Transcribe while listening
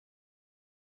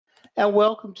and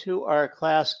welcome to our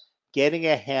class, Getting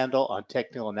a Handle on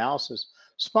Technical Analysis,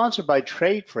 sponsored by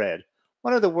TradeFred,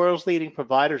 one of the world's leading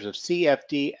providers of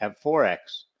CFD and forex.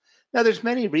 Now, there's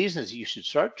many reasons you should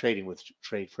start trading with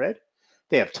TradeFred.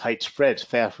 They have tight spreads,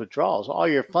 fast withdrawals, all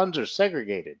your funds are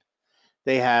segregated.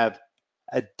 They have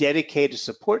a dedicated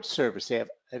support service. They have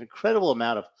an incredible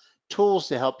amount of tools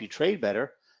to help you trade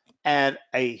better, and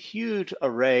a huge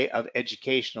array of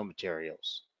educational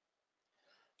materials.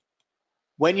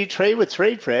 When you trade with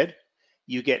TradeFred,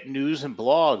 you get news and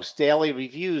blogs, daily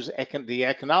reviews, the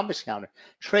economics counter,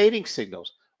 trading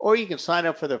signals, or you can sign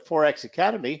up for the Forex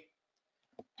Academy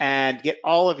and get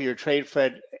all of your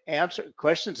TradeFred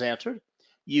questions answered.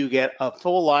 You get a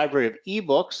full library of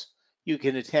ebooks. You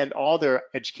can attend all their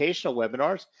educational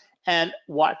webinars and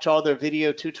watch all their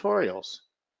video tutorials.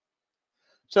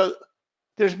 So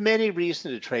there's many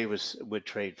reasons to trade with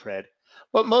TradeFred,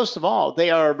 but most of all,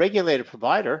 they are a regulated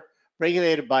provider,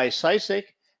 regulated by CISIC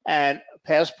and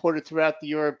passported throughout the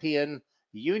European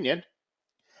Union.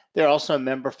 They're also a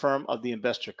member firm of the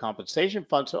Investor Compensation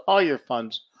Fund, so all your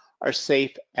funds are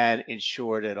safe and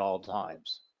insured at all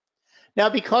times. Now,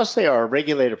 because they are a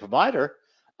regulated provider,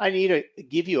 I need to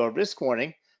give you a risk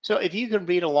warning. So if you can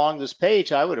read along this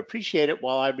page, I would appreciate it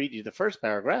while I read you the first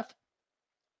paragraph.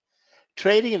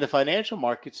 Trading in the financial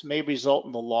markets may result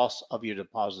in the loss of your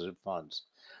deposited funds.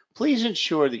 Please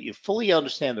ensure that you fully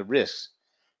understand the risks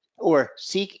or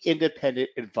seek independent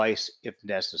advice if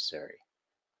necessary.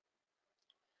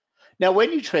 Now,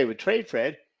 when you trade with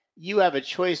TradeFred, you have a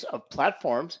choice of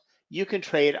platforms. You can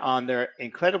trade on their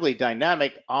incredibly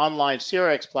dynamic online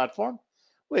CRX platform,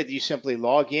 where you simply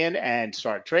log in and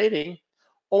start trading,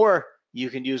 or you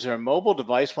can use their mobile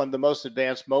device, one of the most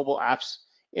advanced mobile apps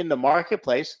in the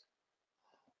marketplace,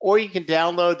 or you can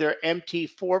download their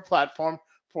MT4 platform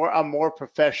for a more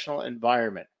professional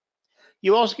environment.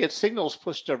 You also get signals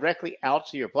pushed directly out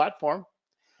to your platform,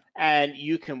 and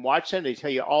you can watch them. They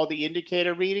tell you all the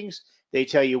indicator readings. They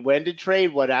tell you when to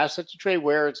trade, what asset to trade,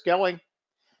 where it's going,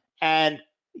 and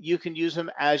you can use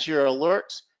them as your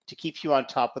alerts to keep you on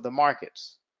top of the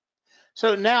markets.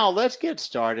 So now let's get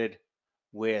started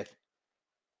with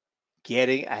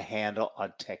getting a handle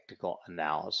on technical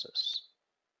analysis.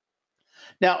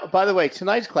 Now, by the way,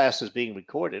 tonight's class is being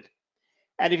recorded.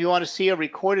 And if you want to see a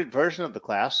recorded version of the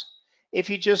class, if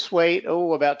you just wait,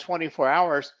 about 24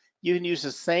 hours, you can use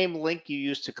the same link you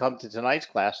used to come to tonight's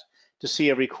class to see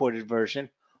a recorded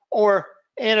version. Or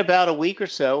in about a week or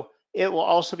so, it will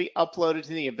also be uploaded to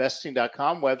the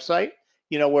investing.com website,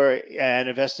 where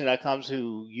investing.com's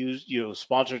who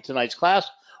sponsored tonight's class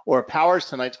or powers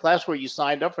tonight's class, where you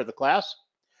signed up for the class.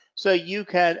 So you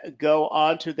can go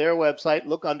onto their website,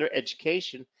 look under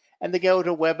education, and they go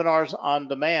to webinars on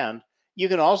demand. You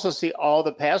can also see all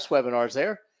the past webinars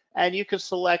there, and you can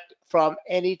select from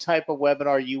any type of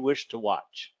webinar you wish to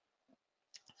watch.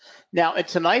 Now, in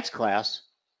tonight's class,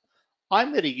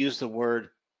 I'm going to use the word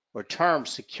or term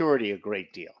security a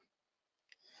great deal.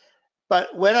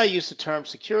 But when I use the term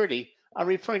security, I'm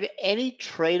referring to any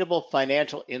tradable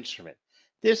financial instrument.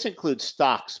 This includes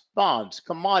stocks, bonds,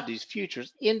 commodities,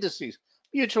 futures, indices,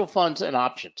 mutual funds, and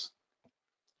options.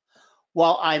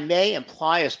 While I may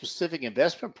imply a specific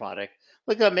investment product,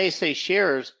 like I may say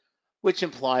shares, which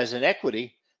implies an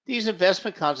equity, these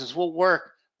investment concepts will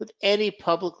work with any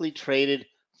publicly traded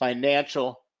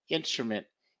financial instrument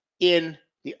in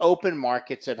the open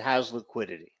markets that has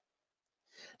liquidity.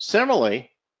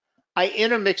 Similarly, I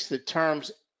intermix the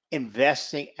terms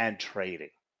investing and trading.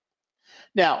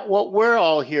 Now, what we're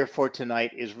all here for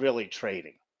tonight is really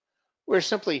trading. We're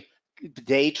simply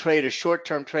day traders,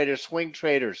 short-term traders, swing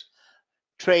traders,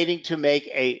 trading to make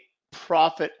a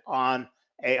profit on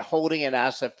holding an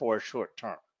asset for a short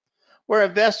term. Where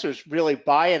investors really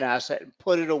buy an asset and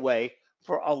put it away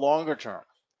for a longer term.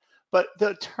 But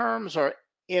the terms are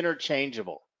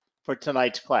interchangeable for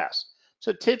tonight's class.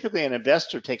 So typically an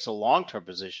investor takes a long-term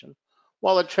position,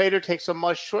 while a trader takes a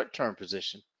much short-term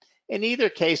position. In either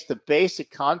case, the basic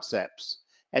concepts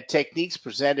and techniques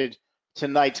presented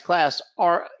tonight's class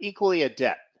are equally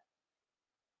adept.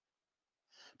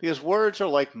 Because words are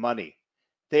like money.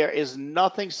 There is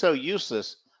nothing so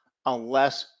useless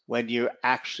unless when you're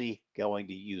actually going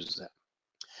to use them.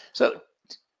 So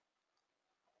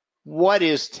what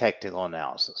is technical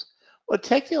analysis? Well,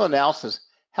 technical analysis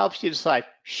helps you decide,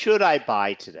 should I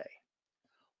buy today?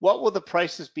 What will the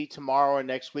prices be tomorrow or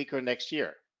next week or next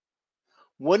year?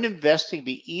 Wouldn't investing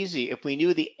be easy if we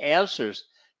knew the answers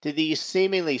to these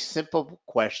seemingly simple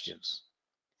questions?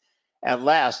 At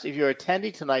last, if you're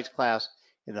attending tonight's class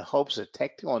in the hopes that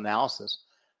technical analysis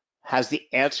has the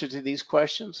answer to these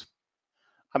questions,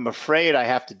 I'm afraid I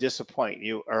have to disappoint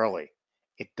you early.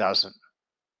 It doesn't.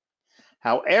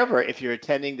 However, if you're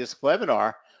attending this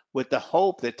webinar with the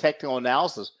hope that technical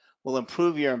analysis will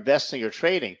improve your investing or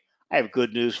trading, I have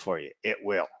good news for you. It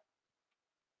will.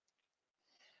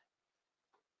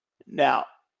 Now,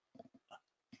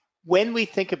 when we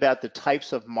think about the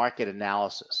types of market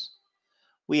analysis,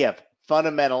 we have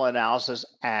fundamental analysis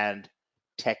and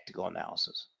technical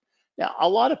analysis. Now, a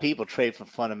lot of people trade for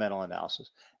fundamental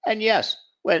analysis. And yes,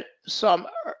 when some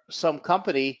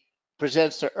company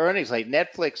presents their earnings, like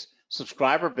Netflix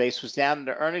subscriber base was down and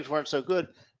their earnings weren't so good,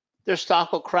 their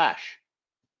stock will crash.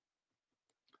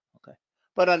 Okay.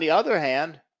 But on the other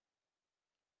hand,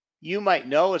 you might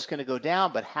know it's going to go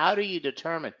down, but how do you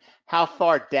determine how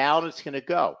far down it's going to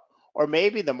go? Or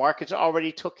maybe the market's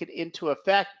already took it into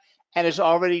effect and is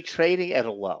already trading at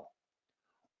a low.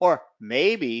 Or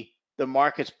maybe the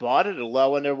market's bought at a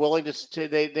low and they're willing to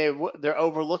they're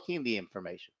overlooking the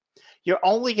information. You're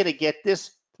only going to get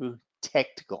this through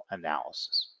technical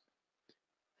analysis.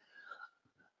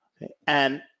 Okay.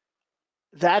 And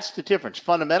that's the difference.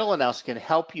 Fundamental analysis can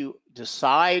help you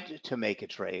decide to make a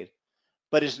trade,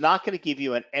 but it's not going to give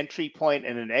you an entry point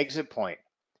and an exit point.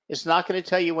 It's not going to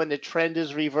tell you when the trend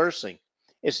is reversing.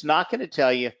 It's not going to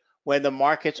tell you when the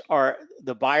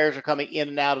buyers are coming in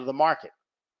and out of the market.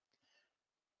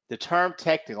 The term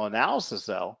technical analysis,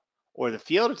 though, or the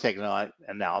field of technical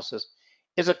analysis,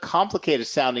 is a complicated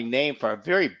sounding name for a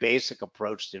very basic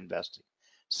approach to investing.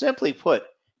 Simply put,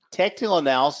 technical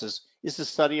analysis is the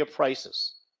study of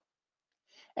prices.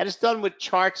 And it's done with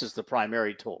charts as the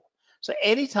primary tool. So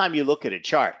anytime you look at a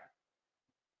chart,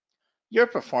 you're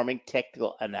performing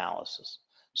technical analysis.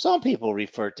 Some people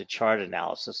refer to chart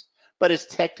analysis, but it's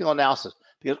technical analysis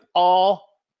because all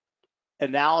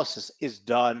analysis is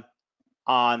done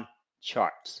on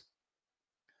charts,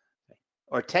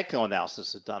 or technical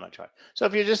analysis is done on charts. So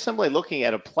if you're just simply looking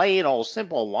at a plain old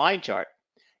simple line chart,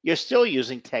 you're still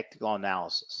using technical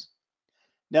analysis.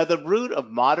 Now, the root of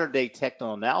modern day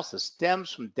technical analysis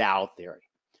stems from Dow theory.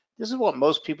 This is what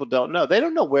most people don't know. They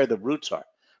don't know where the roots are,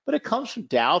 but it comes from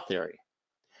Dow theory.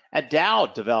 And Dow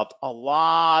developed a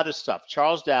lot of stuff.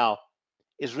 Charles Dow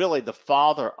is really the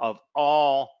father of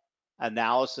all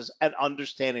analysis and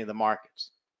understanding the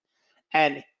markets.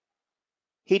 And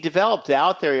he developed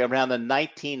Dow theory around the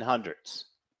 1900s.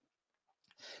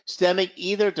 Stemming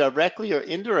either directly or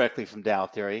indirectly from Dow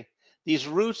theory, these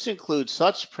roots include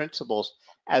such principles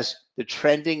as the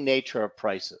trending nature of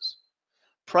prices.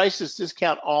 Prices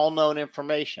discount all known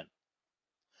information.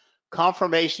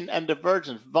 Confirmation and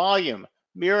divergence, volume,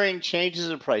 mirroring changes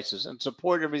in prices, and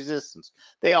support and resistance.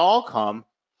 They all come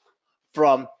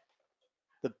from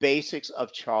the basics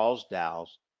of Charles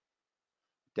Dow's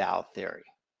Dow theory.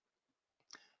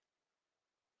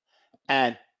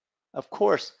 And of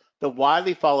course, the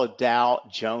widely followed Dow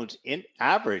Jones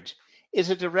average is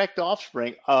a direct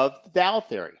offspring of Dow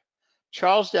theory.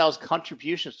 Charles Dow's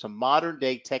contributions to modern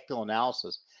day technical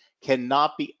analysis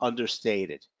cannot be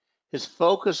understated. His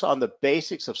focus on the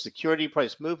basics of security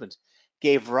price movements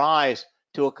gave rise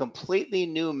to a completely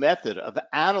new method of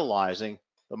analyzing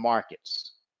the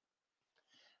markets.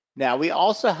 Now, we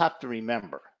also have to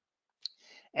remember,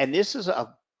 and this is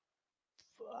a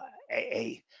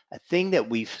thing that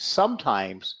we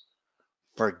sometimes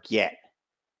forget,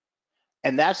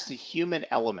 and that's the human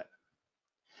element.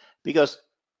 Because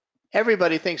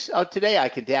everybody thinks, oh, today I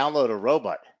can download a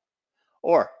robot,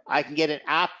 or I can get an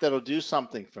app that'll do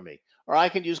something for me, or I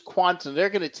can use quantum. They're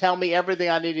going to tell me everything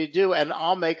I need to do, and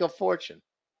I'll make a fortune.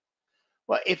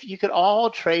 Well, if you could all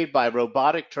trade by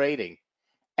robotic trading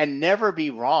and never be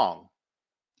wrong,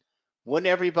 wouldn't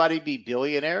everybody be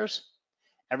billionaires?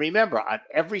 And remember, on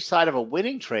every side of a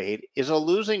winning trade is a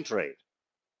losing trade.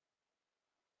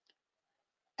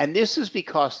 And this is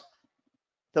because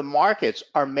the markets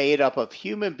are made up of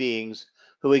human beings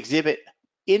who exhibit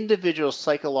individual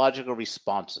psychological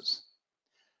responses.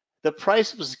 The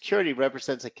price of a security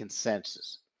represents a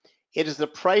consensus. It is the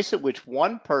price at which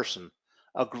one person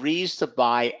agrees to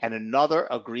buy and another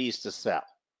agrees to sell.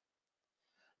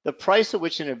 The price at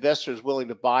which an investor is willing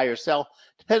to buy or sell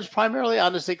depends primarily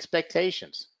on his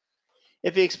expectations.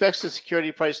 If he expects the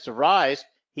security price to rise,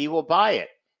 he will buy it.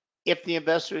 If the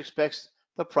investor expects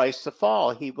the price to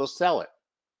fall, he will sell it.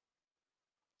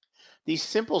 These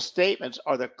simple statements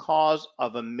are the cause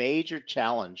of a major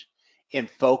challenge in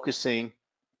focusing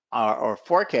or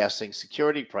forecasting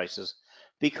security prices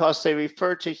because they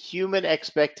refer to human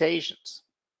expectations.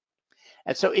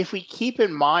 And so if we keep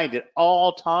in mind at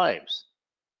all times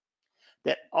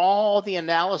that all the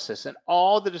analysis and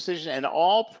all the decision and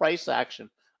all price action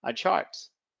on charts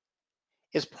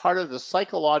is part of the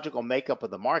psychological makeup of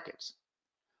the markets,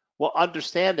 we'll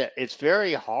understand that it's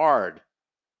very hard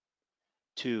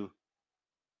to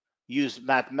use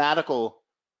mathematical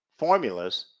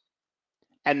formulas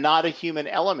and not a human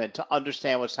element to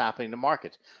understand what's happening in the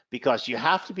markets, because you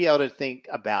have to be able to think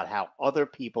about how other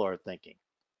people are thinking.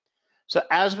 So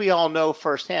as we all know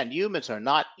firsthand, humans are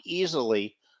not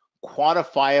easily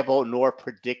quantifiable nor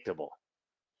predictable.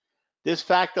 This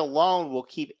fact alone will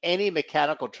keep any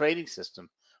mechanical trading system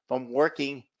from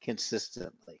working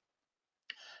consistently.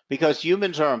 Because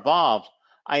humans are involved,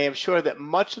 I am sure that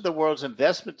much of the world's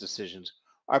investment decisions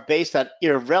are based on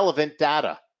irrelevant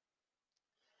data.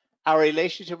 Our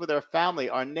relationship with our family,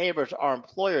 our neighbors, our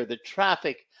employer, the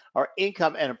traffic, our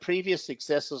income, and previous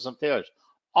successes and failures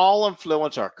all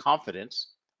influence our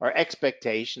confidence, our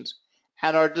expectations,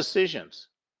 and our decisions.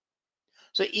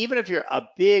 So even if you're a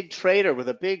big trader with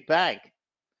a big bank,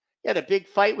 you had a big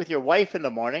fight with your wife in the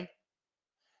morning,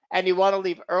 and you want to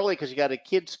leave early because you got a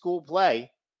kid's school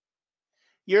play,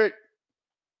 your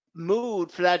mood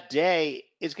for that day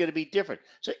is going to be different.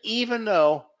 So even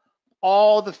though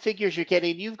all the figures you're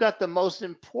getting, you've got the most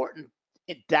important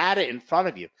data in front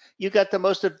of you. You've got the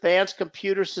most advanced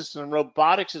computer system,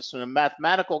 robotic system, and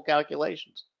mathematical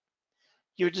calculations.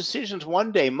 Your decisions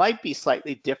one day might be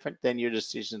slightly different than your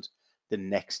decisions the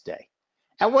next day.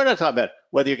 And we're not talking about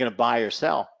whether you're going to buy or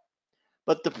sell,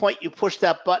 but the point you push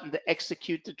that button to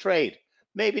execute the trade.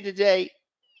 Maybe today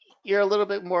you're a little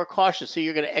bit more cautious, so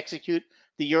you're going to execute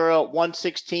the euro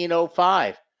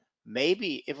 116.05.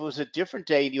 Maybe if it was a different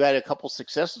day and you had a couple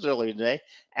successes earlier today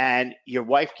and your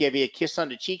wife gave you a kiss on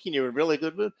the cheek and you were in a really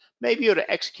good mood, maybe you would have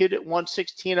executed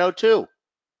 116.02.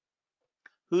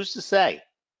 Who's to say?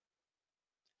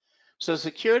 So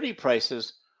security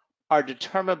prices are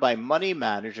determined by money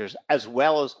managers as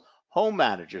well as home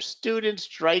managers, students,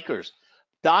 strikers,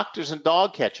 doctors and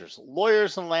dog catchers,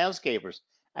 lawyers and landscapers,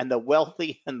 and the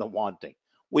wealthy and the wanting.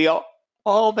 We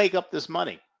all make up this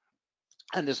money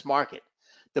and this market.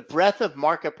 The breadth of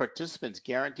market participants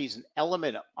guarantees an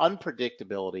element of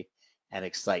unpredictability and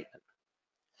excitement.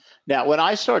 Now, when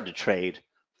I started to trade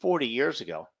 40 years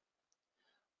ago,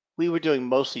 we were doing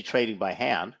mostly trading by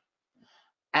hand,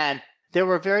 and there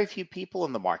were very few people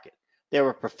in the market. There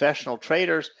were professional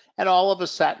traders, and all of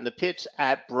us sat in the pits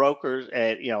at brokers,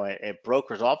 at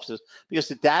brokers' offices, because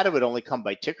the data would only come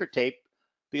by ticker tape,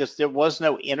 because there was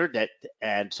no internet,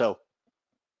 and so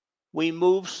we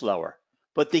moved slower.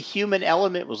 But the human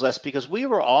element was less because we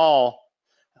were all,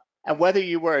 and whether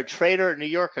you were a trader in New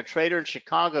York, a trader in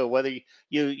Chicago, whether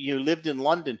you lived in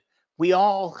London, we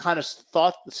all kind of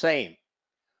thought the same.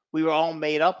 We were all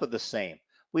made up of the same.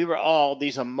 We were all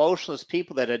these emotionless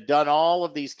people that had done all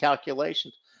of these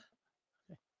calculations.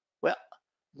 Well,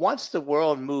 once the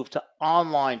world moved to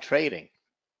online trading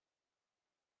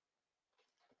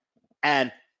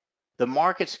and the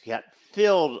markets got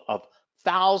filled of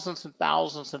thousands and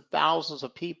thousands and thousands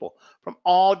of people from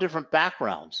all different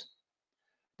backgrounds,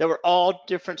 there were all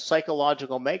different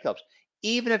psychological makeups.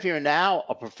 Even if you're now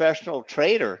a professional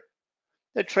trader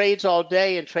that trades all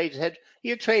day and trades ahead,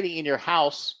 you're trading in your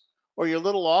house or your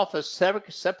little office,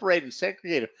 separated and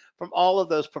segregated from all of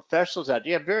those professionals out there.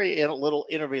 You have very little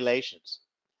interrelations.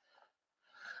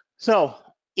 So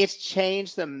it's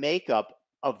changed the makeup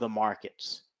of the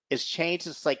markets. It's changed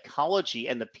the psychology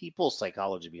and the people's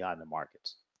psychology behind the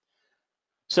markets.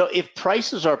 So if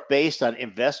prices are based on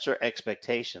investor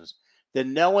expectations,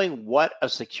 then knowing what a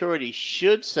security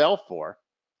should sell for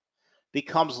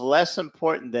becomes less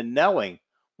important than knowing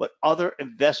what other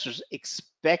investors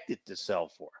expect it to sell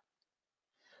for.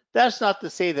 That's not to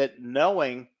say that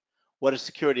knowing what a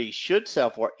security should sell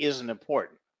for isn't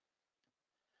important,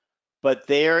 but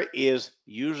there is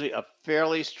usually a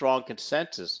fairly strong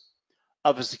consensus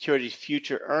of a security's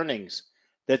future earnings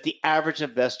that the average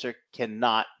investor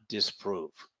cannot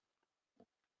disprove.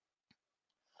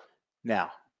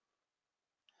 Now,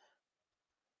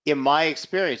 in my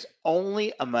experience,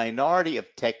 only a minority of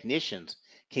technicians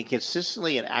can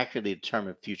consistently and accurately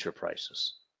determine future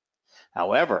prices.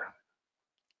 However,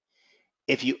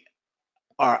 if you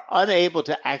are unable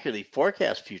to accurately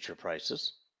forecast future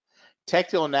prices,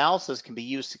 technical analysis can be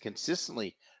used to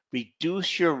consistently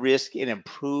reduce your risk and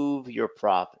improve your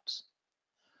profits.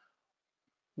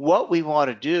 What we want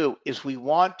to do is we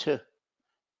want to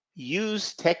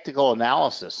use technical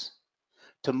analysis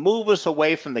to move us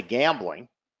away from the gambling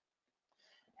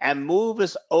and move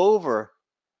us over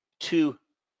to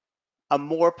a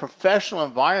more professional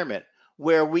environment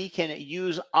where we can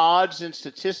use odds and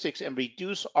statistics and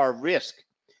reduce our risk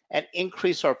and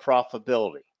increase our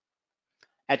profitability.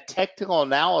 And technical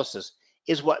analysis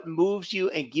is what moves you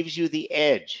and gives you the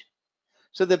edge.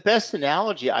 So the best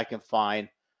analogy I can find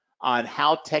on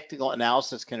how technical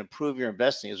analysis can improve your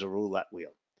investing is a roulette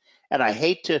wheel. And I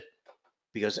hate to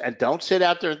and don't sit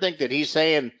out there and think that he's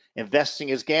saying investing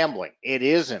is gambling. It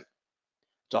isn't.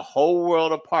 It's a whole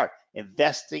world apart.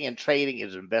 Investing and trading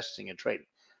is investing and trading.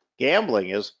 Gambling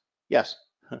is, yes,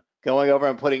 going over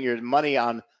and putting your money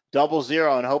on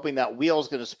 00 and hoping that wheel's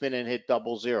going to spin and hit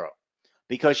 00,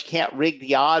 because you can't rig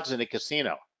the odds in a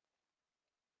casino.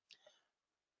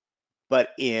 But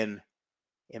in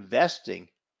investing,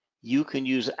 you can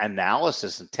use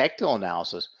analysis and technical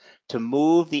analysis to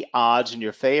move the odds in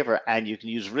your favor, and you can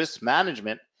use risk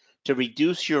management to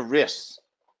reduce your risks.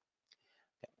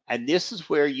 And this is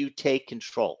where you take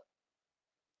control.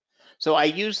 So I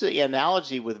use the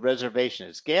analogy with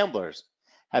reservations. Gamblers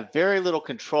have very little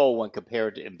control when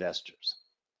compared to investors.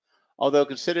 Although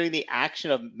considering the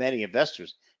action of many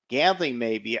investors, gambling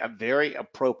may be a very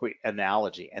appropriate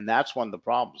analogy, and that's one of the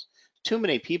problems. Too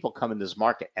many people come in this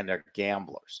market and they're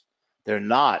gamblers. They're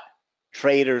not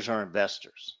traders or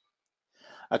investors.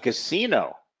 A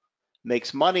casino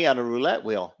makes money on a roulette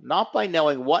wheel not by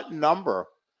knowing what number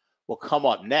will come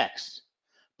up next,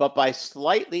 but by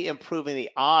slightly improving the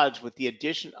odds with the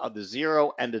addition of the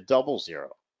 0 and the 00.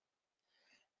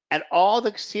 And all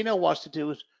the casino wants to do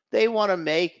is they want to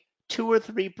make 2 or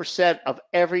 3% of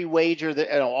every wager,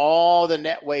 all the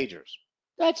net wagers.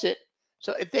 That's it.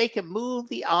 So if they can move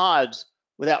the odds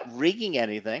without rigging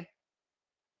anything,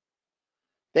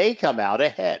 they come out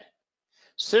ahead.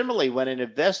 Similarly, when an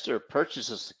investor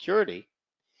purchases a security,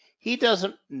 he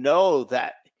doesn't know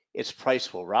that its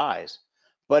price will rise.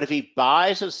 But if he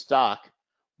buys a stock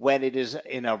when it is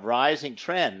in a rising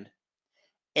trend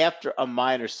after a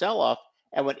minor sell-off,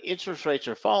 and when interest rates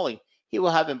are falling, he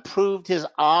will have improved his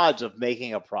odds of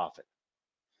making a profit.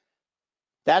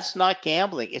 That's not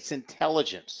gambling, it's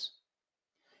intelligence.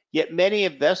 Yet many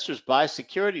investors buy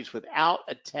securities without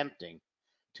attempting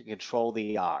to control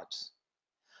the odds.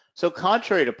 So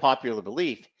contrary to popular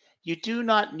belief, you do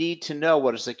not need to know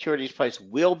what a securities price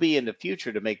will be in the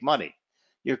future to make money.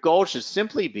 Your goal should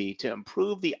simply be to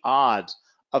improve the odds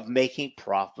of making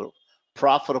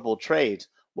profitable trades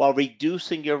while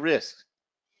reducing your risk.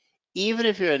 Even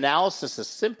if your analysis is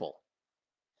simple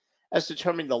as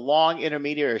determining the long,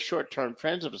 intermediate, or short-term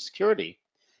trends of a security,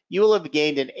 you will have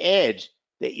gained an edge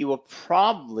that you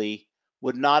probably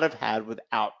would not have had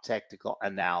without technical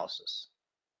analysis.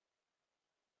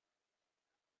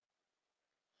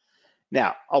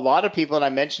 Now, a lot of people, and I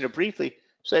mentioned it briefly,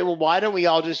 say, well, why don't we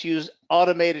all just use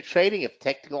automated trading if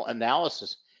technical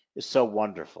analysis is so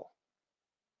wonderful?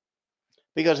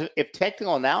 Because if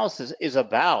technical analysis is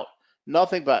about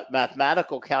nothing but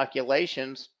mathematical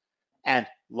calculations and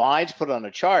lines put on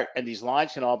a chart, and these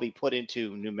lines can all be put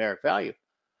into numeric value,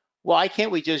 why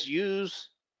can't we just use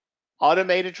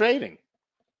automated trading?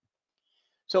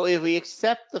 So if we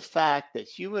accept the fact that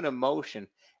human emotion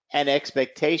and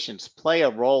expectations play a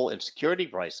role in security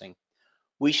pricing,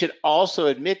 we should also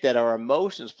admit that our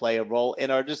emotions play a role in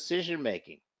our decision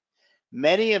making.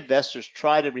 Many investors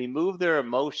try to remove their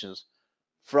emotions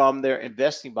from their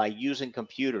investing by using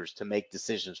computers to make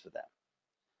decisions for them.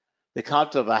 The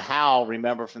concept of a HAL,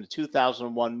 remember from the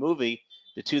 2001 movie,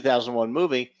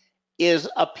 is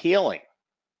appealing.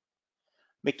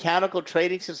 Mechanical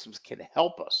trading systems can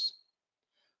help us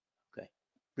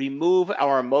remove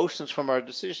our emotions from our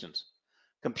decisions.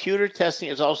 Computer testing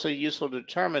is also useful to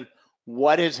determine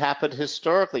what has happened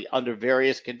historically under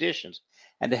various conditions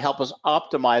and to help us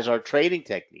optimize our trading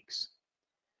techniques.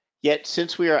 Yet,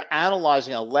 since we are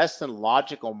analyzing a less than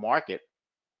logical market,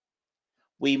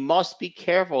 we must be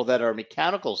careful that our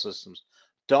mechanical systems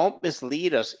don't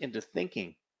mislead us into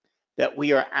thinking that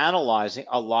we are analyzing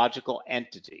a logical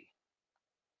entity.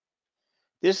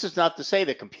 This is not to say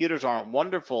that computers aren't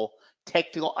wonderful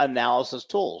technical analysis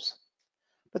tools,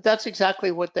 but that's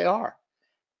exactly what they are.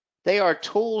 They are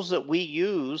tools that we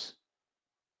use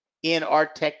in our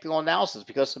technical analysis,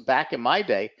 because back in my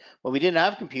day, when we didn't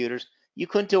have computers, you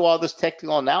couldn't do all this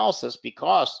technical analysis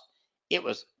because it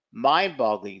was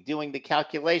mind-boggling. Doing the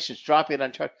calculations, dropping it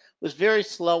on chart was very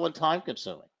slow and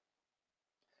time-consuming.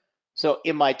 So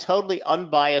in my totally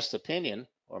unbiased opinion,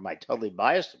 or my totally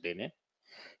biased opinion,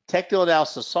 technical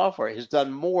analysis software has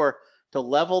done more to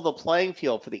level the playing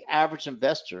field for the average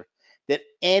investor than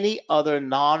any other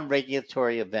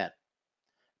non-regulatory event.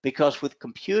 Because with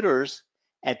computers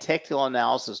and technical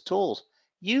analysis tools,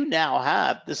 you now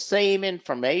have the same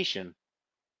information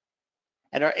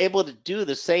and are able to do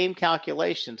the same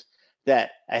calculations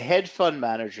that a hedge fund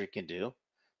manager can do,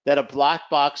 that a black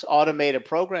box automated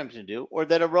program can do, or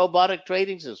that a robotic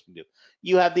trading system can do.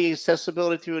 You have the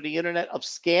accessibility through the internet of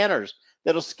scanners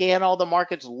that'll scan all the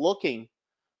markets looking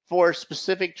for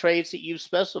specific trades that you've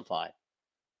specified.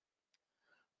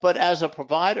 But as a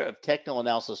provider of technical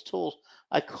analysis tools,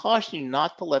 I caution you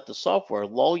not to let the software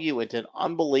lull you into an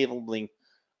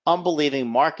unbelieving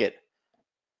market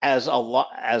as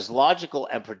logical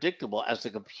and predictable as the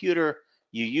computer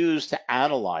you use to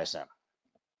analyze them.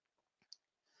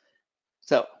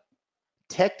 So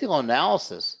technical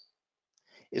analysis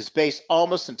is based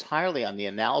almost entirely on the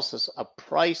analysis of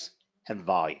price and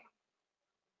volume.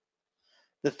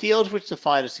 The fields which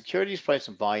define a security's price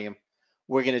and volume,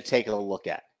 we're going to take a look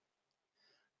at.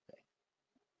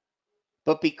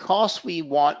 But because we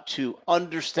want to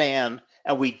understand,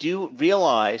 and we do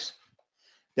realize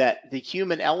that the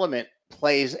human element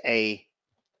plays a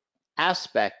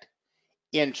aspect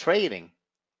in trading,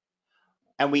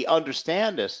 and we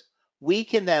understand this, we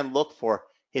can then look for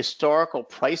historical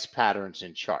price patterns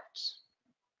in charts.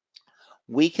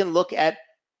 We can look at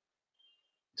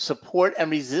support and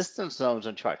resistance zones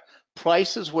in charts,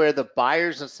 prices where the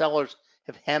buyers and sellers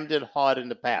have hemmed and hawed in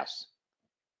the past.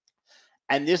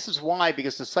 And this is why,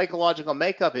 because the psychological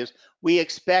makeup is we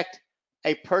expect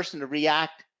a person to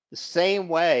react the same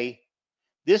way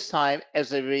this time as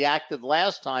they reacted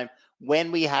last time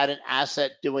when we had an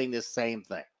asset doing the same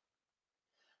thing.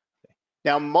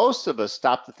 Now, most of us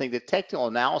stop to think that technical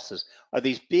analysis are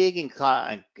these big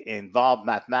involved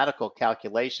mathematical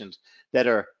calculations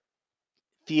that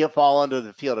fall under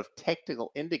the field of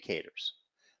technical indicators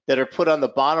that are put on the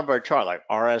bottom of our chart, like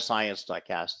RSI and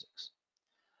stochastics.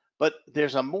 But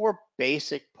there's a more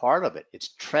basic part of it.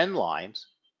 It's trend lines.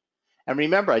 And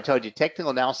remember, I told you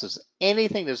technical analysis is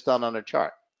anything that's done on a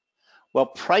chart. Well,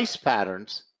 price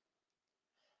patterns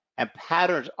and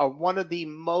patterns are one of the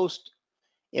most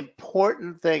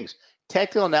important things.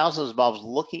 Technical analysis involves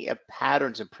looking at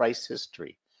patterns in price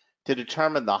history to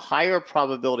determine the higher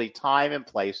probability time and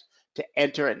place to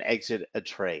enter and exit a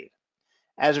trade.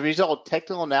 As a result,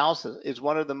 technical analysis is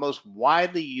one of the most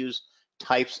widely used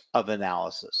types of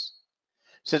analysis.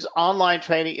 Since online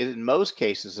trading in most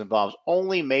cases involves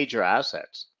only major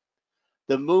assets,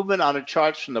 the movement on a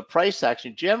chart from the price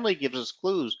action generally gives us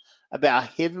clues about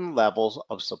hidden levels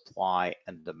of supply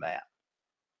and demand.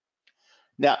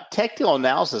 Now, technical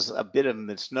analysis is a bit of a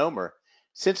misnomer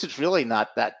since it's really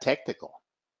not that technical.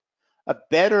 A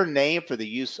better name for the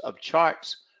use of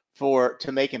charts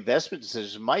to make investment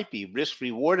decisions might be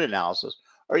risk-reward analysis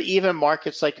or even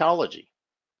market psychology.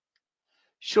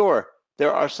 Sure,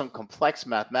 there are some complex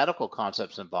mathematical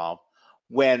concepts involved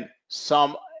with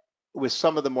some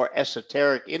of the more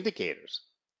esoteric indicators.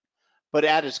 But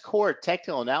at its core,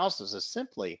 technical analysis is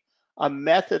simply a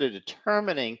method of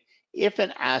determining if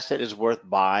an asset is worth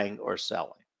buying or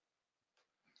selling.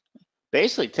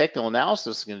 Basically, technical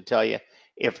analysis is going to tell you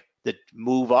if the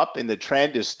move up in the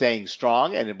trend is staying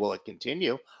strong and will it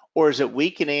continue, or is it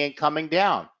weakening and coming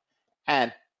down?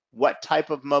 And what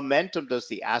type of momentum does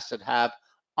the asset have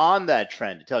on that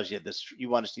trend? It tells you this, you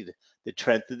want to see the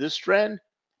trend through this trend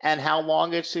and how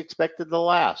long it's expected to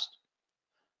last.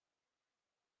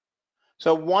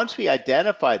 So once we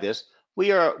identify this,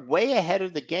 we are way ahead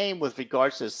of the game with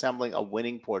regards to assembling a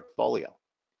winning portfolio.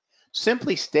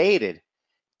 Simply stated,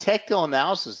 technical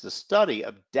analysis is the study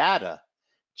of data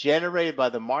generated by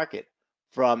the market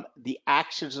from the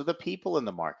actions of the people in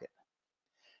the market.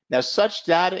 Now, such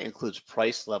data includes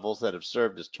price levels that have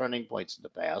served as turning points in the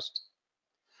past,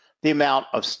 the amount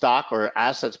of stock or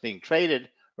assets being traded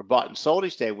or bought and sold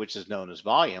each day, which is known as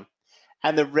volume,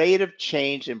 and the rate of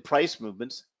change in price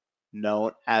movements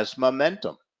known as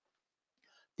momentum.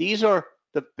 These are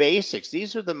the basics.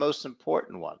 These are the most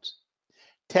important ones.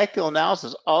 Technical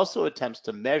analysis also attempts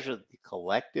to measure the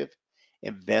collective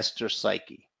investor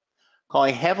psyche,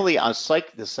 calling heavily on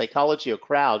the psychology of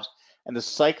crowds and the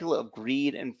cycle of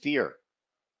greed and fear.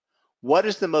 What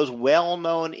is the most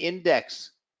well-known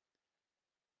index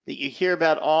that you hear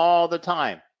about all the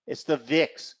time? It's the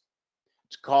VIX.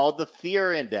 It's called the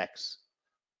fear index.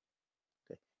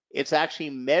 It's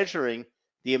actually measuring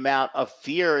the amount of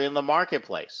fear in the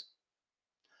marketplace.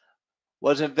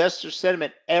 Was investor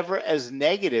sentiment ever as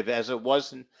negative as it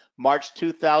was in March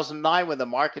 2009 when the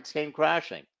markets came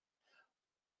crashing?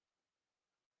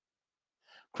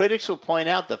 Critics will point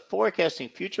out that forecasting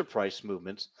future price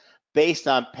movements based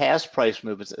on past price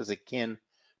movements is akin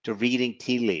to reading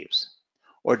tea leaves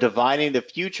or divining the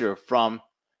future from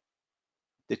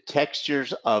the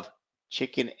textures of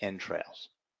chicken entrails.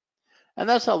 And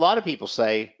that's how a lot of people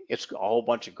say it's a whole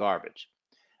bunch of garbage.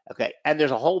 Okay, and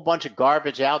there's a whole bunch of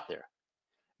garbage out there.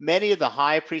 Many of the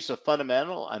high priests of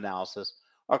fundamental analysis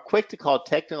are quick to call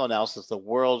technical analysis the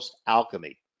world's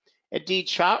alchemy. Indeed,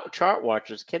 chart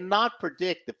watchers cannot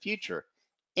predict the future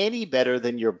any better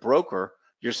than your broker,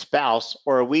 your spouse,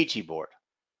 or a Ouija board.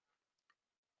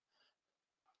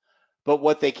 But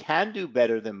what they can do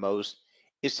better than most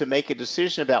is to make a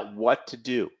decision about what to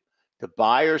do, to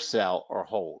buy or sell or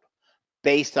hold,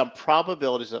 based on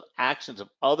probabilities of actions of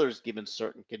others given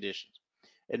certain conditions.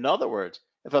 In other words,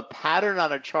 if a pattern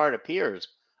on a chart appears,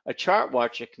 a chart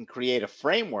watcher can create a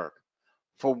framework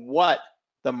for what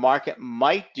the market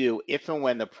might do if and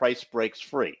when the price breaks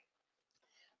free.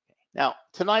 Now,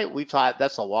 tonight we thought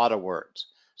that's a lot of words.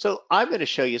 So I'm going to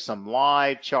show you some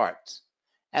live charts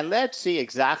and let's see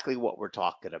exactly what we're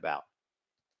talking about.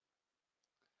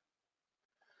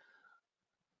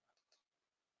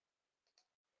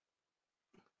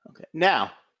 Okay.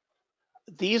 Now,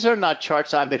 these are not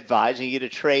charts I'm advising you to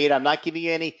trade. I'm not giving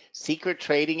you any secret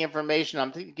trading information.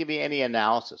 I'm not giving you any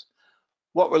analysis.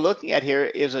 What we're looking at here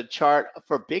is a chart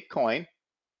for Bitcoin,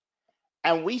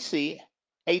 and we see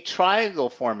a triangle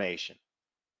formation.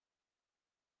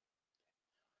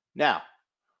 Now,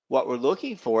 what we're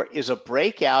looking for is a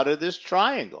breakout of this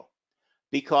triangle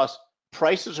because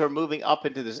prices are moving up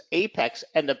into this apex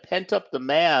and the pent-up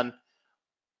demand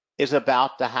is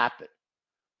about to happen.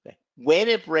 When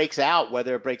it breaks out,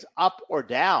 whether it breaks up or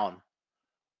down,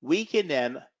 we can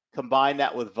then combine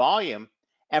that with volume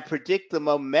and predict the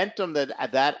momentum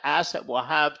that that asset will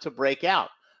have to break out.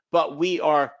 But we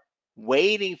are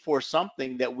waiting for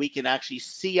something that we can actually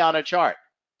see on a chart.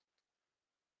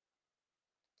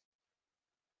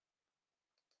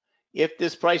 If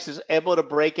this price is able to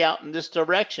break out in this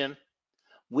direction,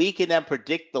 we can then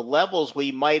predict the levels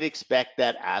we might expect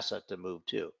that asset to move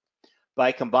to.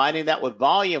 By combining that with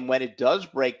volume, when it does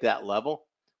break that level,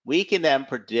 we can then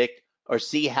predict or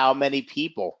see how many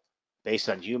people, based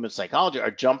on human psychology, are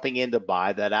jumping in to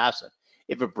buy that asset.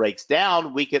 If it breaks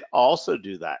down, we could also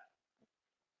do that.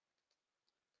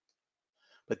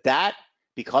 But that,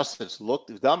 because it's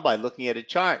done by looking at a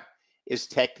chart, is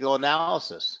technical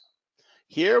analysis.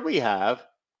 Here we have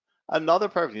another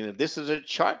perfect unit. This is a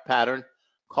chart pattern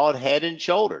called head and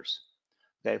shoulders.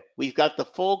 Okay, we've got the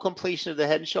full completion of the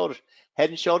head and shoulders. Head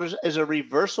and shoulders is a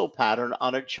reversal pattern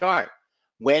on a chart.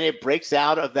 When it breaks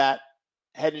out of that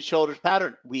head and shoulders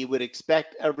pattern, we would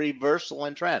expect a reversal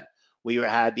in trend. We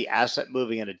had the asset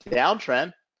moving in a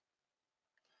downtrend,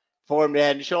 formed the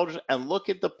head and shoulders, and look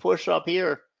at the push up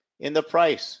here in the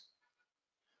price.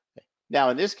 Now,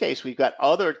 in this case, we've got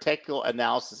other technical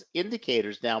analysis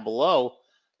indicators down below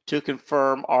to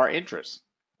confirm our interest.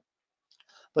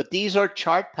 But these are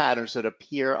chart patterns that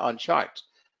appear on charts.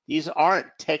 These aren't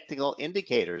technical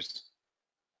indicators.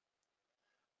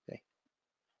 Okay.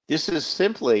 This is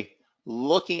simply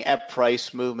looking at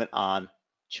price movement on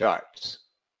charts.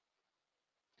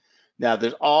 Now,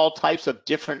 there's all types of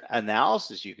different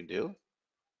analysis you can do.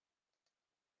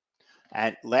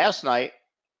 And last night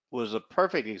was a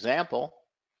perfect example.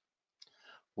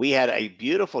 We had a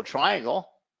beautiful triangle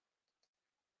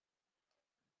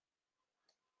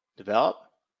develop.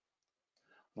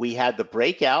 We had the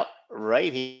breakout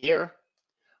right here.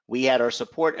 We had our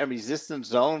support and resistance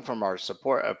zone from our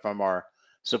support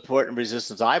and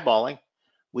resistance eyeballing.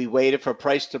 We waited for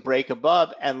price to break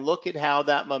above and look at how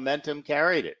that momentum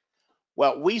carried it.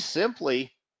 Well, we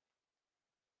simply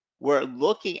were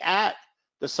looking at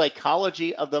the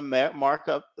psychology of the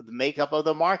markup, the makeup of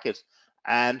the markets,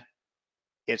 and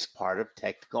it's part of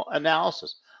technical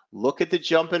analysis. Look at the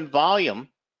jump in volume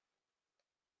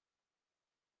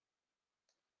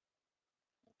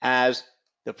as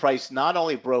the price not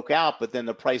only broke out, but then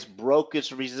the price broke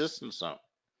its resistance zone.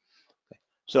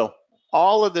 So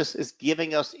all of this is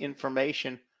giving us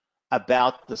information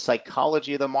about the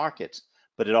psychology of the markets,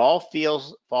 but it all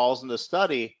falls in the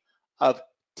study of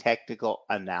technical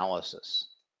analysis.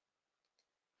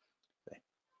 Okay.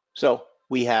 So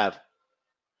we have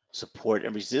support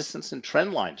and resistance and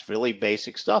trend lines, really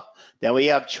basic stuff. Then we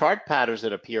have chart patterns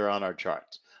that appear on our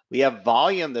charts. We have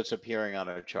volume that's appearing on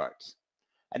our charts.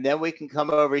 And then we can come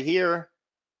over here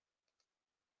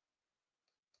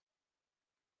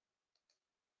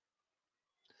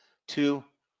to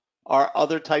our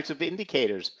other types of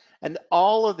indicators. And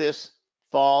all of this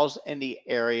falls in the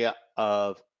area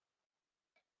of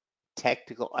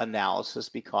technical analysis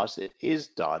because it is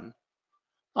done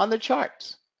on the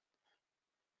charts.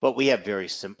 But we have very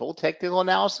simple technical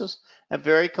analysis and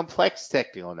very complex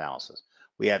technical analysis.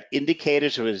 We have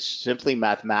indicators which is simply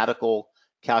mathematical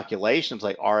calculations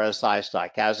like RSI,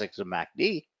 stochastics, and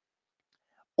MACD,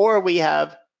 or we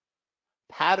have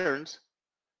patterns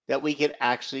that we can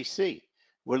actually see.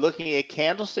 We're looking at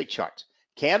candlestick charts.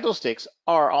 Candlesticks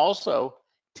are also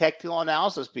technical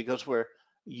analysis because we're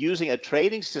using a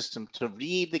trading system to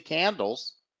read the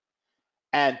candles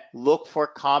and look for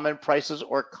common prices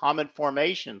or common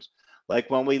formations. Like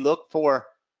when we look for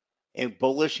in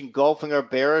bullish engulfing or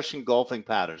bearish engulfing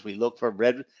patterns. We look for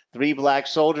three black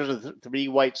soldiers, three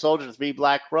white soldiers, three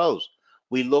black crows.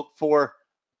 We look for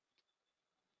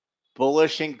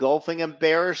bullish engulfing and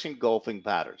bearish engulfing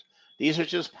patterns. These are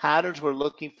just patterns we're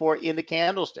looking for in the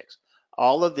candlesticks.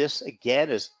 All of this, again,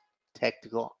 is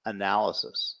technical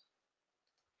analysis.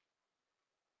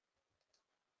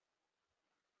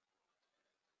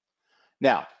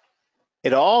 Now,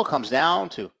 it all comes down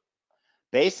to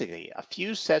basically a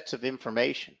few sets of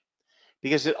information,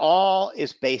 because it all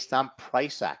is based on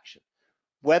price action.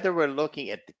 Whether we're looking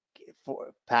at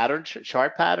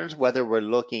chart patterns, whether we're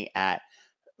looking at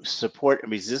support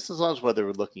and resistance lines, whether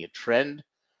we're looking at trend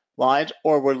lines,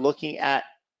 or we're looking at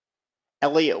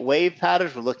Elliott wave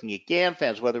patterns, we're looking at GAN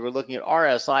whether we're looking at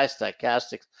RSI,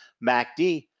 stochastics,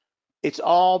 MACD, it's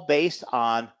all based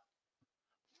on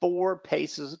four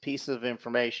pieces of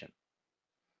information,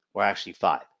 or actually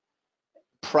five: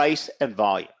 price and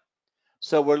volume.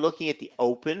 So we're looking at the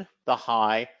open, the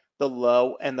high, the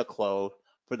low, and the close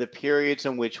for the periods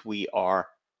in which we are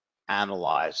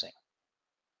analyzing.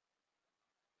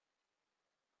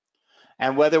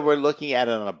 And whether we're looking at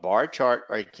it on a bar chart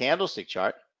or a candlestick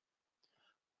chart,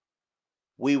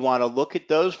 we want to look at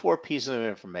those four pieces of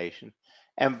information.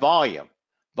 And volume.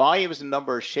 Volume is the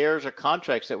number of shares or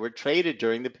contracts that were traded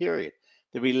during the period.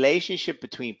 The relationship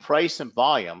between price and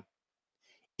volume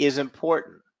is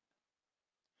important.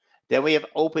 Then we have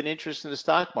open interest in the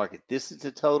stock market. This is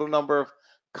the total number of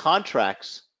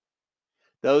contracts,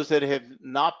 those that have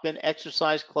not been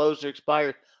exercised, closed, or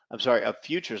expired. I'm sorry, of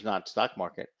futures, not stock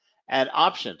market, and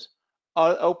options.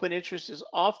 Open interest is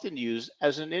often used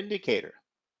as an indicator.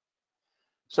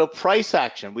 So price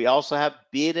action, we also have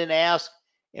bid and ask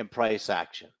in price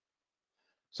action.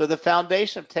 So the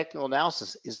foundation of technical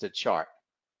analysis is the chart.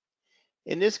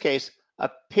 In this case, a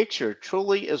picture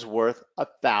truly is worth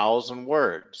 1,000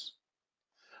 words.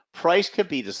 Price can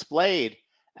be displayed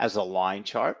as a line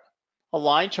chart. A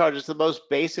line chart is the most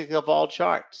basic of all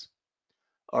charts.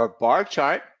 Or a bar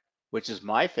chart, which is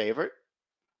my favorite,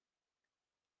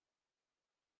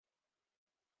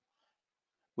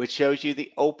 which shows you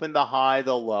the open, the high,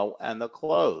 the low, and the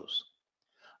close.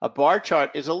 A bar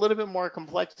chart is a little bit more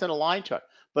complex than a line chart,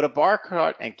 but a bar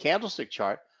chart and candlestick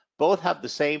chart both have the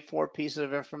same four pieces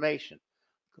of information,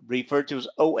 referred to as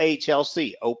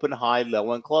OHLC, open, high,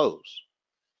 low, and close.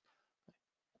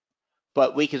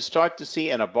 But we can start to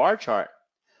see in a bar chart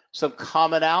some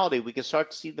commonality. We can start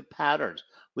to see the patterns.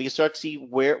 We can start to see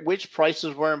which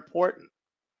prices were important.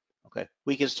 Okay,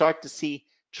 we can start to see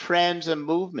trends and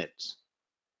movements.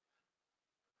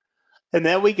 And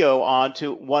then we go on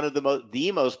to one of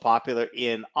the most popular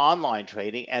in online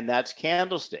trading, and that's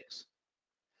candlesticks.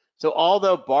 So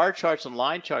although bar charts and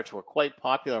line charts were quite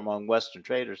popular among Western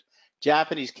traders,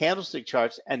 Japanese candlestick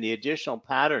charts and the additional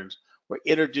patterns were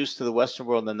introduced to the Western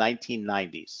world in the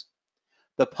 1990s.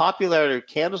 The popularity of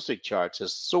candlestick charts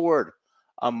has soared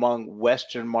among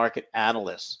Western market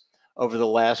analysts over the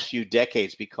last few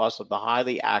decades because of the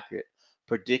highly accurate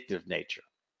predictive nature.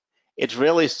 It's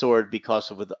really soared because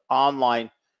of the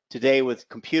online today with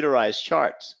computerized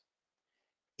charts.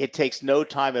 It takes no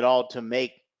time at all to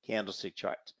make candlestick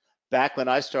charts. Back when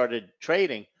I started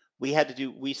trading,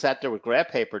 we sat there with graph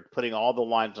paper putting all the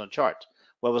lines on charts.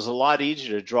 Well, it was a lot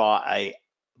easier to draw a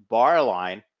bar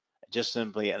line, just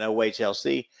simply an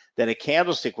OHLC, than a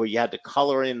candlestick where you had to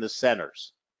color in the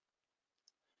centers.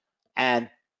 And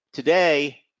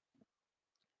today,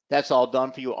 that's all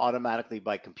done for you automatically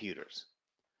by computers.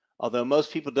 Although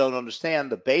most people don't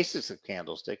understand the basics of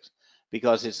candlesticks,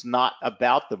 because it's not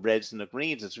about the reds and the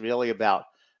greens, it's really about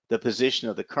the position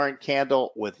of the current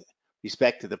candle with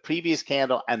respect to the previous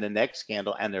candle and the next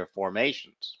candle and their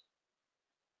formations.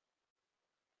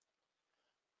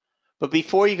 But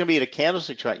before you can read a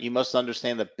candlestick chart, you must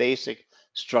understand the basic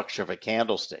structure of a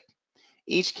candlestick.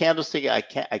 Each candlestick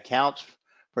accounts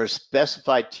for a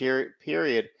specified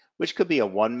period, which could be a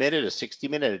 1 minute, a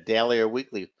 60-minute, a daily, or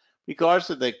weekly. Regardless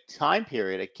of the time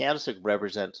period, a candlestick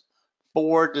represents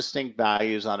four distinct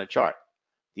values on a chart: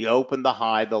 the open, the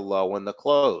high, the low, and the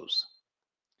close.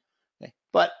 Okay.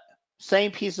 But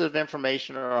same pieces of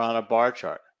information are on a bar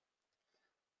chart.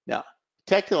 Now,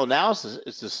 technical analysis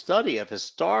is the study of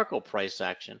historical price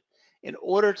action in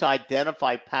order to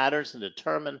identify patterns and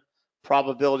determine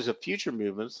probabilities of future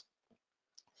movements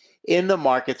in the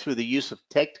market through the use of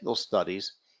technical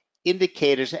studies,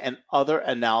 indicators, and other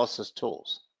analysis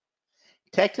tools.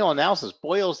 Technical analysis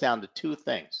boils down to two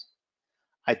things: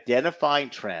 identifying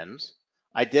trends,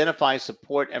 identifying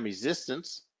support and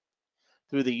resistance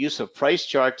through the use of price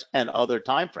charts and other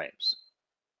time frames.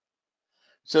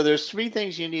 So there's three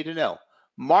things you need to know.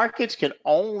 Markets can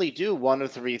only do one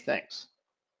of three things.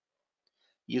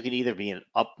 You can either be in an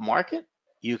up market,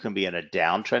 you can be in a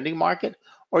downtrending market,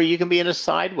 or you can be in a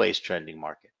sideways trending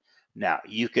market. Now,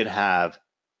 you can have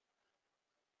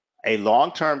a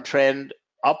long-term trend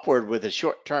upward with a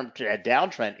short-term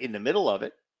downtrend in the middle of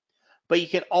it, but you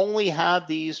can only have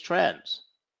these trends.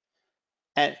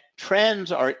 And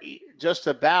trends are just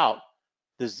about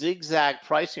the zigzag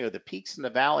pricing or the peaks and the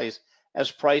valleys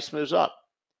as price moves up.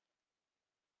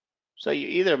 So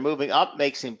you're either moving up,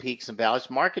 making peaks and valleys.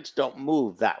 Markets don't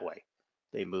move that way.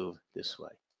 They move this way.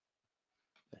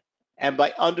 And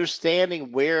by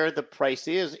understanding where the price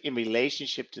is in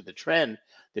relationship to the trend,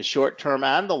 the short-term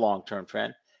and the long-term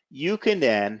trend, you can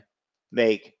then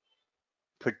make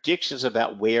predictions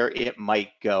about where it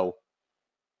might go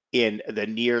in the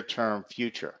near-term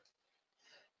future.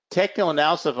 Technical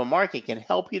analysis of a market can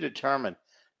help you determine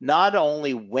not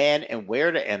only when and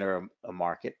where to enter a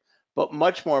market, but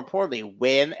much more importantly,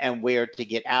 when and where to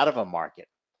get out of a market.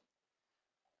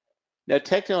 Now,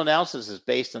 technical analysis is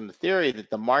based on the theory that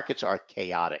the markets are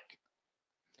chaotic.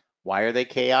 Why are they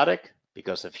chaotic?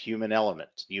 Because of human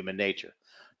elements, human nature.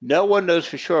 No one knows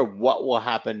for sure what will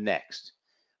happen next.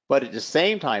 But at the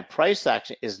same time, price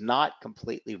action is not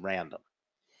completely random.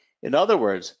 In other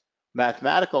words,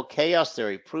 mathematical chaos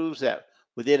theory proves that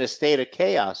within a state of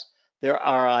chaos, there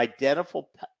are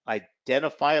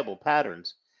identifiable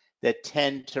patterns that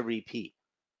tend to repeat.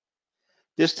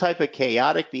 This type of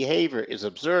chaotic behavior is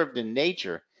observed in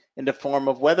nature in the form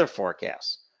of weather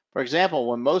forecasts. For example,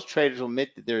 when most traders will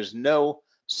admit that there's no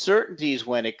certainties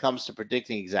when it comes to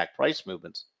predicting exact price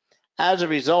movements, as a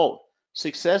result,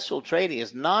 successful trading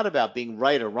is not about being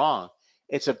right or wrong.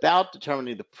 It's about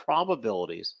determining the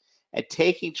probabilities and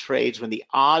taking trades when the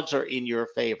odds are in your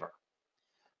favor.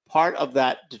 Part of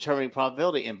that determining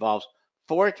probability involves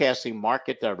forecasting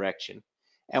market direction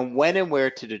and when and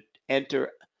where to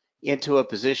enter into a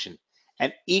position.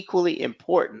 And equally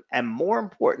important and more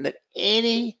important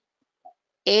than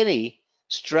any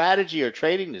strategy or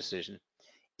trading decision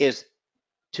is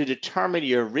to determine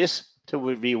your risk to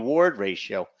reward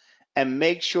ratio and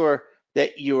make sure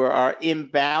that you are in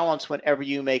balance whenever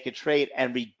you make a trade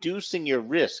and reducing your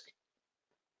risk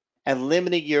and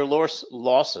limiting your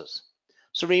losses.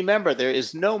 So remember, there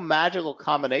is no magical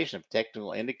combination of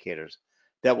technical indicators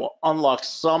that will unlock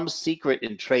some secret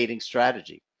in trading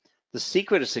strategy. The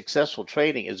secret of successful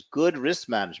trading is good risk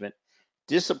management,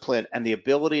 discipline, and the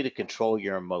ability to control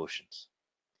your emotions.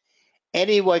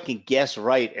 Anyone can guess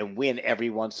right and win every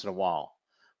once in a while.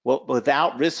 Well,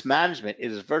 without risk management,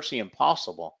 it is virtually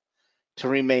impossible to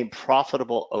remain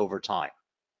profitable over time.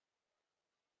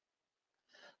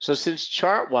 So since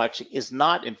chart watching is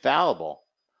not infallible,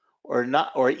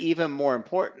 or even more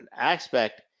important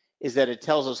aspect is that it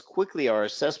tells us quickly our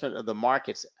assessment of the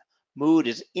market's mood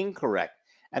is incorrect.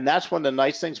 And that's one of the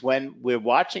nice things when we're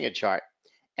watching a chart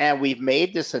and we've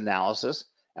made this analysis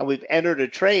and we've entered a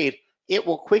trade, it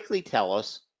will quickly tell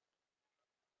us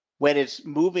when it's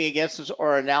moving against us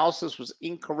or our analysis was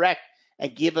incorrect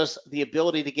and give us the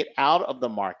ability to get out of the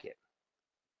market.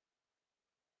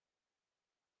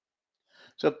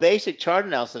 So basic chart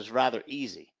analysis is rather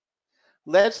easy.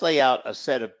 Let's lay out a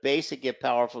set of basic yet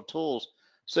powerful tools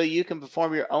so you can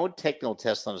perform your own technical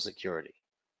tests on a security.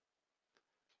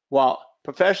 While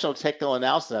professional technical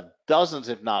analysis have dozens,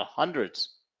 if not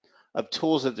hundreds, of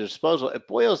tools at their disposal, it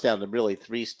boils down to really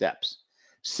three steps.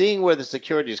 Seeing where the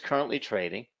security is currently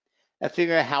trading and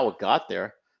figuring out how it got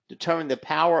there, determining the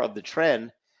power of the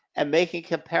trend, and making a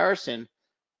comparison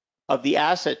of the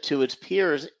asset to its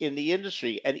peers in the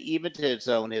industry and even to its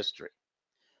own history.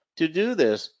 To do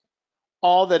this,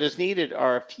 all that is needed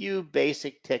are a few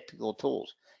basic technical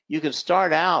tools. You can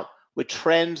start out with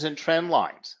trends and trend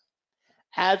lines,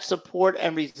 add support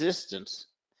and resistance,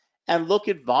 and look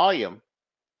at volume,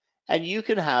 and you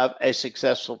can have a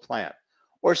successful plan.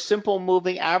 Or simple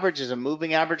moving averages and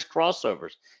moving average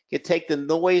crossovers can take the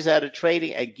noise out of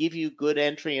trading and give you good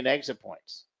entry and exit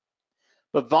points.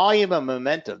 But volume and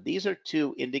momentum, these are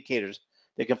two indicators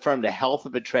that confirm the health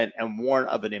of a trend and warn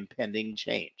of an impending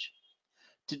change.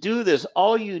 To do this,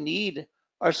 all you need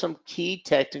are some key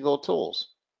technical tools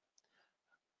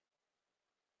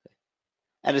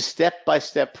and a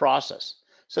step-by-step process.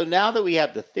 So now that we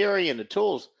have the theory and the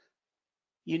tools,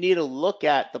 you need to look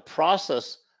at the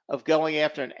process of going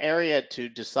after an area to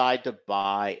decide to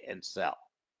buy and sell.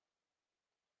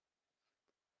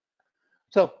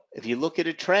 So if you look at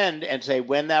a trend and say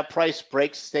when that price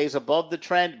breaks, stays above the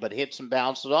trend, but hits and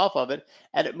bounces off of it,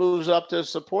 and it moves up to a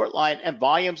support line and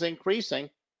volume's increasing,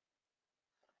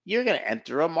 you're going to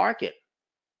enter a market.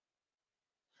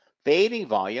 Fading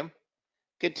volume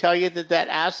can tell you that that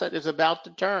asset is about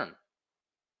to turn.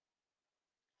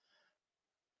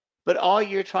 But all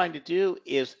you're trying to do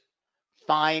is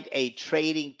find a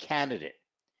trading candidate.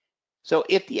 So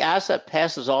if the asset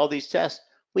passes all these tests,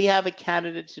 we have a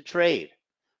candidate to trade.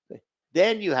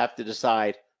 Then you have to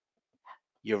decide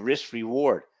your risk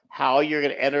reward, how you're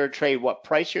going to enter a trade, what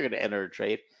price you're going to enter a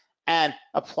trade, and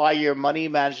apply your money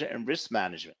management and risk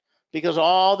management. Because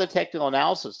all the technical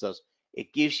analysis does,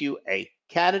 it gives you a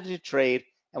candidate trade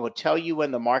and will tell you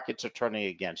when the markets are turning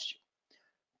against you.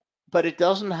 But it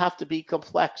doesn't have to be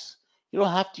complex. You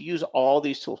don't have to use all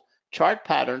these tools. Chart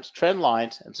patterns, trend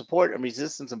lines, and support and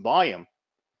resistance and volume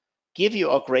give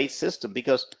you a great system,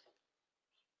 because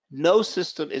no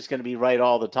system is going to be right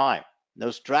all the time.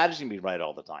 No strategy can be right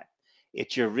all the time.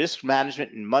 It's your risk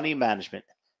management and money management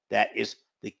that is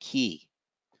the key.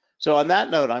 So on that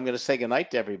note, I'm going to say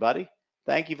goodnight to everybody.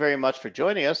 Thank you very much for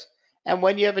joining us. And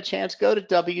when you have a chance, go to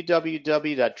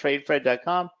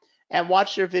www.tradefred.com and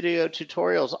watch their video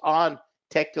tutorials on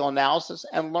technical analysis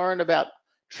and learn about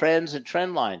trends and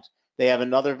trend lines. They have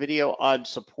another video on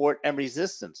support and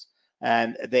resistance,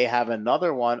 and they have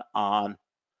another one on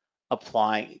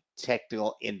applying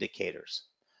technical indicators.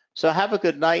 So have a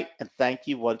good night, and thank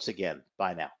you once again.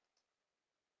 Bye now.